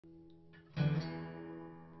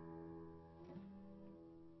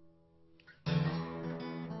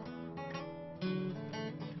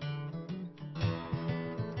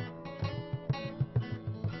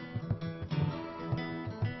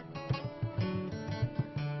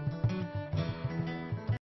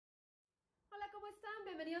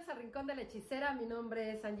Rincón de la Hechicera. Mi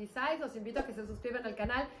nombre es Angie Saiz. Los invito a que se suscriban al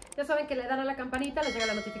canal. Ya saben que le dan a la campanita, les llega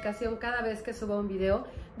la notificación cada vez que subo un video.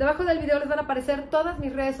 Debajo del video les van a aparecer todas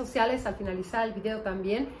mis redes sociales al finalizar el video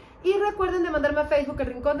también. Y recuerden de mandarme a Facebook, el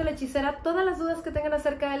Rincón de la Hechicera, todas las dudas que tengan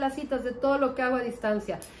acerca de las citas, de todo lo que hago a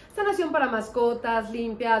distancia. Sanación para mascotas,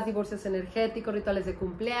 limpias, divorcios energéticos, rituales de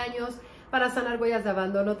cumpleaños, para sanar huellas de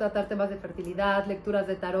abandono, tratar temas de fertilidad, lecturas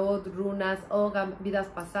de tarot, runas, Ogam, vidas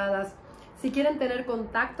pasadas. Si quieren tener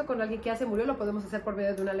contacto con alguien que ya se murió, lo podemos hacer por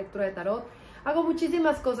medio de una lectura de tarot. Hago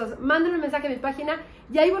muchísimas cosas. Mándenme un mensaje a mi página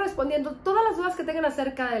y ahí voy respondiendo todas las dudas que tengan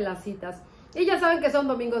acerca de las citas. Y ya saben que son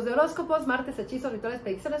domingos de horóscopos, martes hechizos, rituales,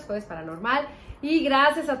 predicciones, jueves paranormal. Y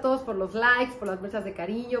gracias a todos por los likes, por las muestras de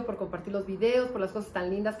cariño, por compartir los videos, por las cosas tan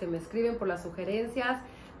lindas que me escriben, por las sugerencias.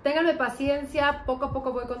 Ténganme paciencia, poco a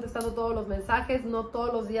poco voy contestando todos los mensajes, no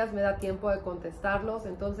todos los días me da tiempo de contestarlos,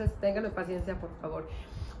 entonces ténganme paciencia, por favor.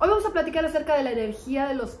 Hoy vamos a platicar acerca de la energía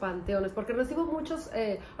de los panteones, porque recibo muchos,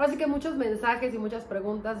 ahora sí que muchos mensajes y muchas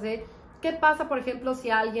preguntas de qué pasa, por ejemplo, si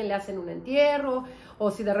a alguien le hacen un entierro, o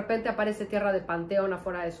si de repente aparece tierra de panteón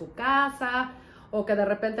afuera de su casa, o que de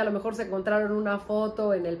repente a lo mejor se encontraron una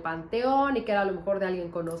foto en el panteón y que era a lo mejor de alguien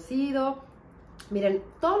conocido. Miren,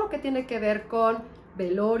 todo lo que tiene que ver con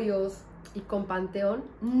velorios y con panteón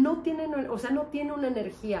no tiene, o sea, no tiene una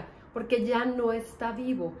energía, porque ya no está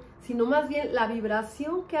vivo, sino más bien la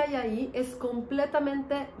vibración que hay ahí es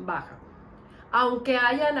completamente baja. Aunque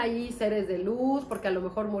hayan ahí seres de luz, porque a lo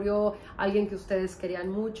mejor murió alguien que ustedes querían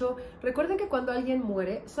mucho, recuerden que cuando alguien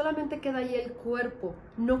muere, solamente queda ahí el cuerpo,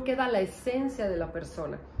 no queda la esencia de la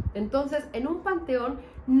persona. Entonces, en un panteón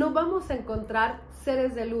no vamos a encontrar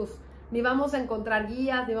seres de luz, ni vamos a encontrar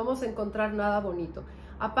guías, ni vamos a encontrar nada bonito.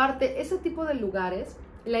 Aparte, ese tipo de lugares,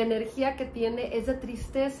 la energía que tiene es de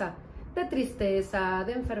tristeza,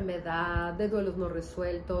 de enfermedad, de duelos no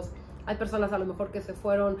resueltos. Hay personas a lo mejor que se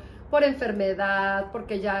fueron por enfermedad,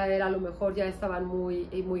 porque ya era, a lo mejor ya estaban muy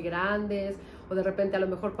grandes, o de repente a lo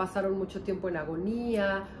mejor pasaron mucho tiempo en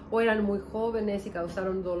agonía, o eran muy jóvenes y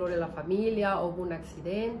causaron dolor en la familia, o hubo un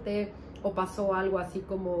accidente, o pasó algo así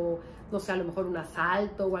como, no sé, a lo mejor un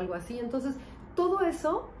asalto o algo así. Entonces, todo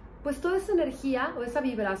eso, pues toda esa energía o esa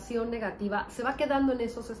vibración negativa se va quedando en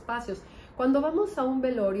esos espacios. Cuando vamos a un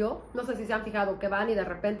velorio, no sé si se han fijado que van y de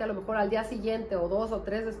repente a lo mejor al día siguiente o 2 o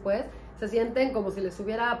 3 después se sienten como si les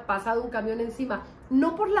hubiera pasado un camión encima.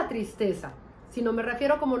 No por la tristeza, sino me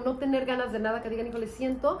refiero como no tener ganas de nada, que digan, híjole,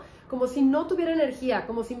 siento como si no tuviera energía,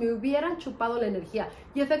 como si me hubieran chupado la energía.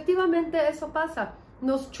 Y efectivamente eso pasa.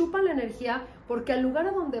 Nos chupan la energía porque el lugar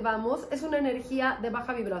a donde vamos es una energía de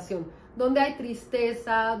baja vibración, donde hay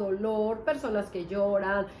tristeza, dolor, personas que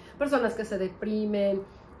lloran, personas que se deprimen,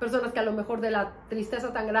 personas que a lo mejor de la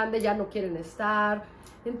tristeza tan grande ya no quieren estar.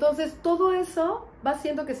 Entonces todo eso va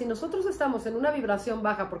haciendo que si nosotros estamos en una vibración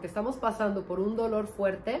baja porque estamos pasando por un dolor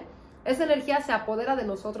fuerte, esa energía se apodera de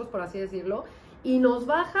nosotros, por así decirlo, y nos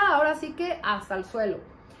baja ahora sí que hasta el suelo.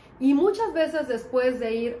 Y muchas veces después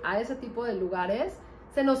de ir a ese tipo de lugares,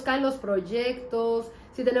 se nos caen los proyectos,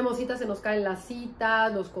 si tenemos citas se nos caen las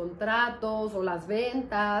citas, los contratos o las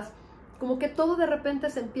ventas, como que todo de repente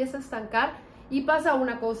se empieza a estancar y pasa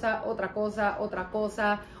una cosa, otra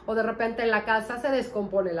cosa, o de repente en la casa se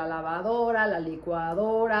descompone la lavadora, la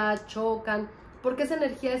licuadora, chocan, porque esa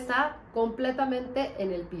energía está completamente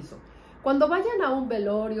en el piso. Cuando vayan a un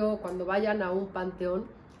velorio, cuando vayan a un panteón,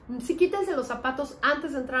 sí, quítense los zapatos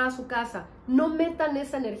antes de entrar a su casa. No metan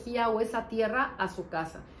esa energía o esa tierra a su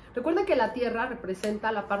casa. Recuerden que la tierra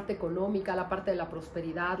representa la parte económica, la parte de la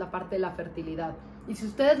prosperidad, la parte de la fertilidad. Y si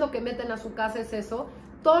ustedes lo que meten a su casa es eso,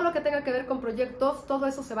 todo lo que tenga que ver con proyectos, todo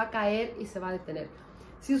eso se va a caer y se va a detener.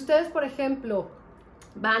 Si ustedes, por ejemplo,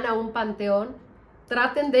 van a un panteón,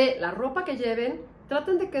 traten de la ropa que lleven,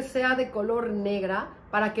 traten de que sea de color negra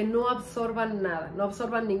para que no absorban nada, no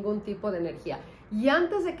absorban ningún tipo de energía. Y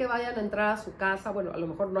antes de que vayan a entrar a su casa, bueno, a lo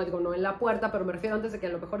mejor no digo no en la puerta, pero me refiero antes de que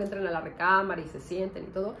a lo mejor entren a la recámara y se sienten y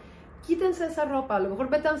todo, quítense esa ropa, a lo mejor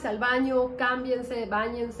métanse al baño, cámbiense,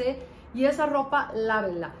 báñense y esa ropa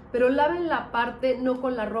lávenla, pero laven la parte no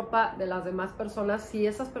con la ropa de las demás personas si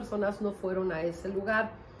esas personas no fueron a ese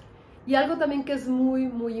lugar. Y algo también que es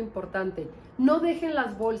muy importante, no dejen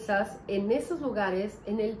las bolsas en esos lugares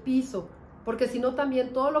en el piso, porque si no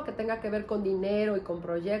también todo lo que tenga que ver con dinero y con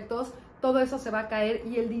proyectos, todo eso se va a caer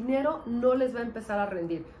y el dinero no les va a empezar a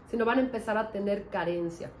rendir, sino van a empezar a tener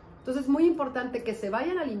carencia. Entonces es muy importante que se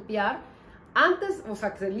vayan a limpiar antes, o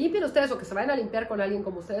sea, que se limpien ustedes o que se vayan a limpiar con alguien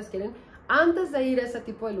como ustedes quieren, antes de ir a ese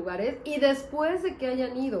tipo de lugares y después de que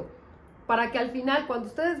hayan ido, para que al final cuando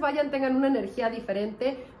ustedes vayan tengan una energía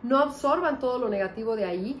diferente, no absorban todo lo negativo de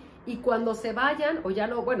ahí y cuando se vayan o ya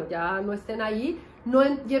no, bueno, ya no estén ahí, no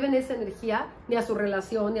lleven esa energía ni a su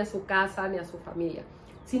relación, ni a su casa, ni a su familia.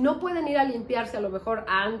 Si no pueden ir a limpiarse a lo mejor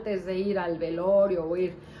antes de ir al velorio o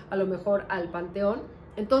ir a lo mejor al panteón,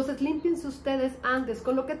 entonces límpiense ustedes antes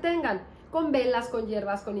con lo que tengan, con velas, con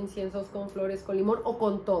hierbas, con inciensos, con flores, con limón o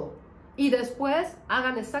con todo. Y después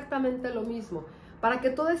hagan exactamente lo mismo para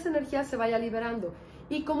que toda esa energía se vaya liberando.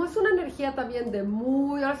 Y como es una energía también de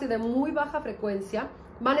muy baja frecuencia,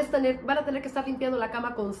 van a tener que estar limpiando la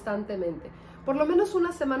cama constantemente. Por lo menos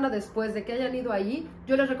una semana después de que hayan ido ahí,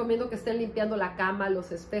 yo les recomiendo que estén limpiando la cama,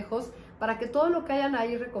 los espejos, para que todo lo que hayan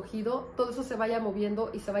ahí recogido, todo eso se vaya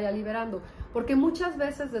moviendo y se vaya liberando. Porque muchas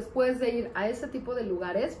veces después de ir a ese tipo de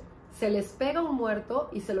lugares, se les pega un muerto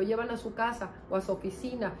y se lo llevan a su casa o a su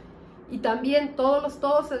oficina. Y también todo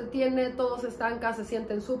se detiene, todo se estanca, se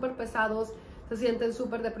sienten súper pesados, se sienten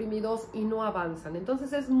súper deprimidos y no avanzan.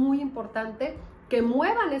 Entonces es muy importante que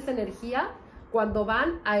muevan esa energía cuando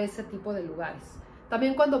van a ese tipo de lugares.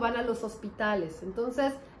 También cuando van a los hospitales.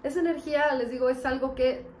 Entonces, esa energía, les digo, es algo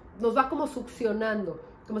que nos va como succionando,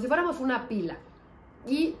 como si fuéramos una pila.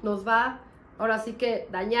 Y nos va, ahora sí que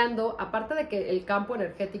dañando, aparte de que el campo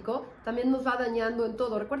energético, también nos va dañando en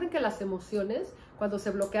todo. Recuerden que las emociones, cuando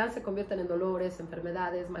se bloquean, se convierten en dolores,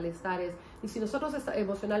 enfermedades, malestares. Y si nosotros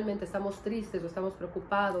emocionalmente estamos tristes o estamos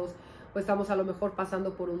preocupados, o estamos a lo mejor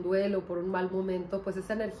pasando por un duelo, por un mal momento, pues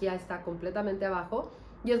esa energía está completamente abajo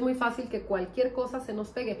y es muy fácil que cualquier cosa se nos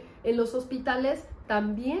pegue. En los hospitales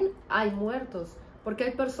también hay muertos, porque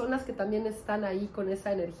hay personas que también están ahí con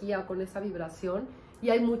esa energía o con esa vibración y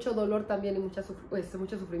hay mucho dolor también y mucho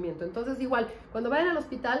sufrimiento. Entonces igual, cuando vayan al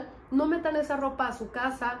hospital, no metan esa ropa a su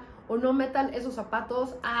casa o no metan esos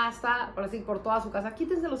zapatos hasta, por toda su casa.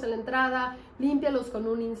 Quítenselos en la entrada, límpialos con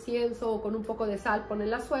un incienso o con un poco de sal, ponen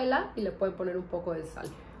la suela y le pueden poner un poco de sal,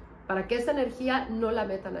 para que esa energía no la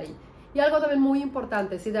metan ahí. Y algo también muy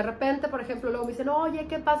importante, si de repente, por ejemplo, luego me dicen, oye,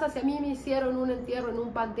 ¿qué pasa si a mí me hicieron un entierro en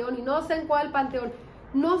un panteón y no sé en cuál panteón?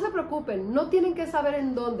 No se preocupen, no tienen que saber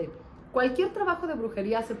en dónde. Cualquier trabajo de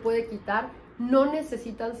brujería se puede quitar, no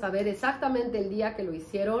necesitan saber exactamente el día que lo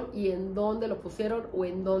hicieron y en dónde lo pusieron o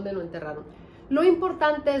en dónde lo enterraron. Lo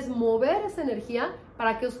importante es mover esa energía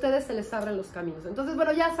para que a ustedes se les abran los caminos. Entonces,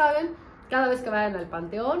 bueno, ya saben, cada vez que vayan al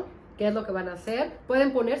panteón, qué es lo que van a hacer.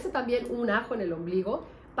 Pueden ponerse también un ajo en el ombligo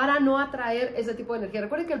para no atraer ese tipo de energía.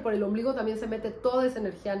 Recuerden que por el ombligo también se mete toda esa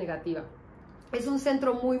energía negativa. Es un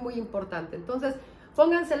centro muy, muy importante. Entonces,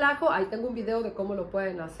 pónganse el ajo. Ahí tengo un video de cómo lo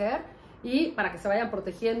pueden hacer. Y para que se vayan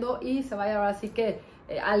protegiendo y se vayan ahora sí que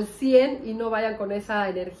al 100 y no vayan con esa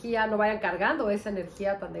energía, no vayan cargando esa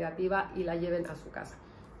energía tan negativa y la lleven a su casa.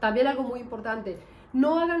 También algo muy importante,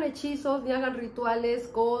 no hagan hechizos ni hagan rituales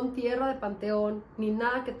con tierra de panteón ni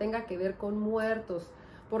nada que tenga que ver con muertos,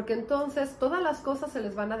 porque entonces todas las cosas se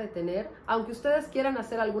les van a detener, aunque ustedes quieran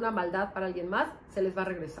hacer alguna maldad para alguien más, se les va a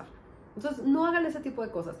regresar. Entonces, no hagan ese tipo de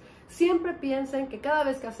cosas. Siempre piensen que cada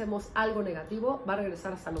vez que hacemos algo negativo, va a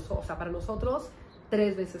regresar hasta nosotros, o sea, para nosotros,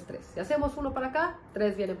 3 veces 3. Si hacemos uno para acá,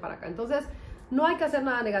 3 vienen para acá. Entonces, no hay que hacer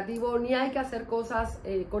nada negativo, ni hay que hacer cosas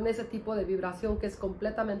con ese tipo de vibración que es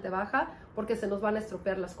completamente baja, porque se nos van a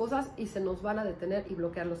estropear las cosas y se nos van a detener y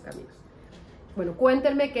bloquear los caminos. Bueno,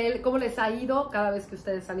 cuéntenme cómo les ha ido cada vez que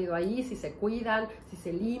ustedes han ido ahí, si se cuidan, si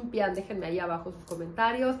se limpian, déjenme ahí abajo sus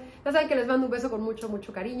comentarios. Ya saben que les mando un beso con mucho,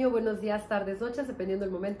 mucho cariño. Buenos días, tardes, noches, dependiendo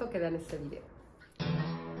del momento que vean este video.